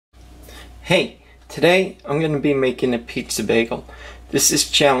Hey, today I'm going to be making a pizza bagel. This is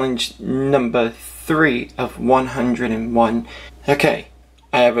challenge number 3 of 101. Okay,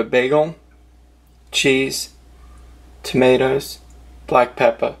 I have a bagel, cheese, tomatoes, black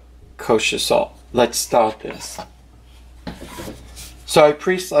pepper, kosher salt. Let's start this. So I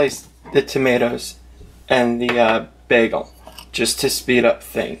pre-sliced the tomatoes and the bagel just to speed up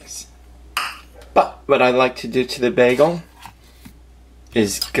things. But what I like to do to the bagel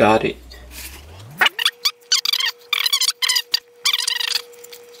is gut it.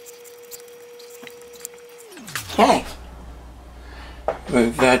 Okay.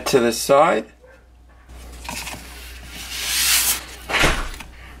 Move that to the side.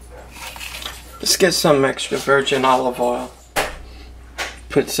 Let's get some extra virgin olive oil.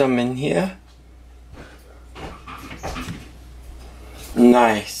 Put some in here.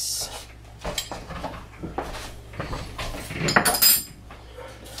 Nice.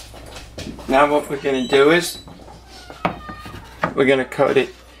 Now what we're going to do is we're going to coat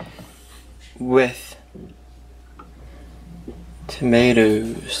it with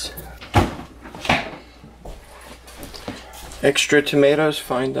tomatoes. Extra tomatoes,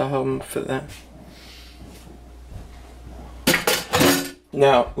 find a home for that.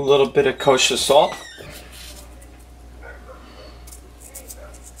 Now a little bit of kosher salt.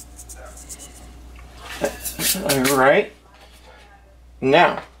 Alright.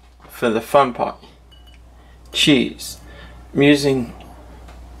 Now for the fun part. Cheese. I'm using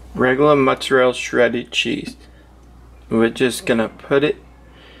regular mozzarella shredded cheese. We're just gonna put it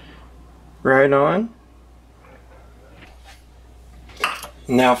right on.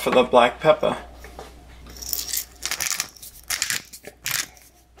 Now for the black pepper.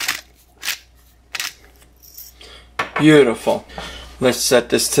 Beautiful. Let's set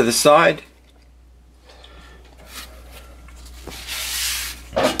this to the side.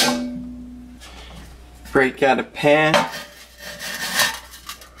 Break out a pan.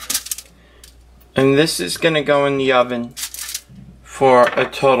 And this is going to go in the oven for a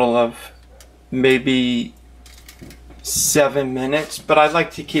total of maybe 7 minutes. But I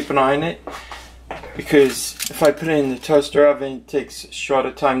like to keep an eye on it because if I put it in the toaster oven, it takes a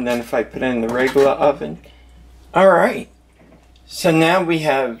shorter time than if I put it in the regular oven. Alright, so now we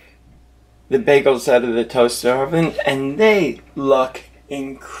have the bagels out of the toaster oven and they look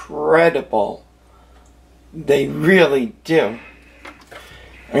incredible. They really do.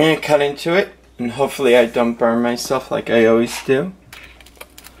 I'm going to cut into it. And hopefully I don't burn myself like I always do.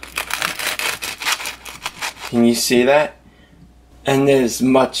 Can you see that? And there's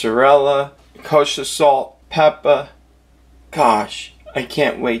mozzarella, kosher salt, pepper. Gosh, I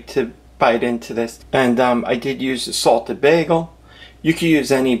can't wait to bite into this. And I did use a salted bagel. You could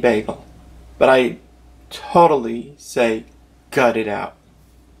use any bagel. But I totally say gut it out.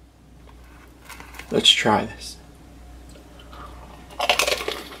 Let's try this.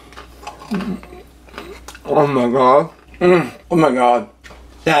 Oh my god. Oh my god.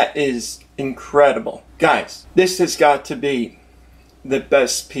 That is incredible. Guys, this has got to be the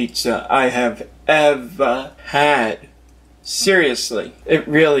best pizza I have ever had. Seriously, it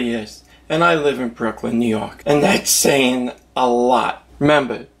really is. And I live in Brooklyn, New York. And that's saying a lot.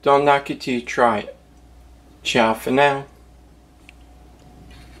 Remember, don't knock it till you try it. Ciao for now.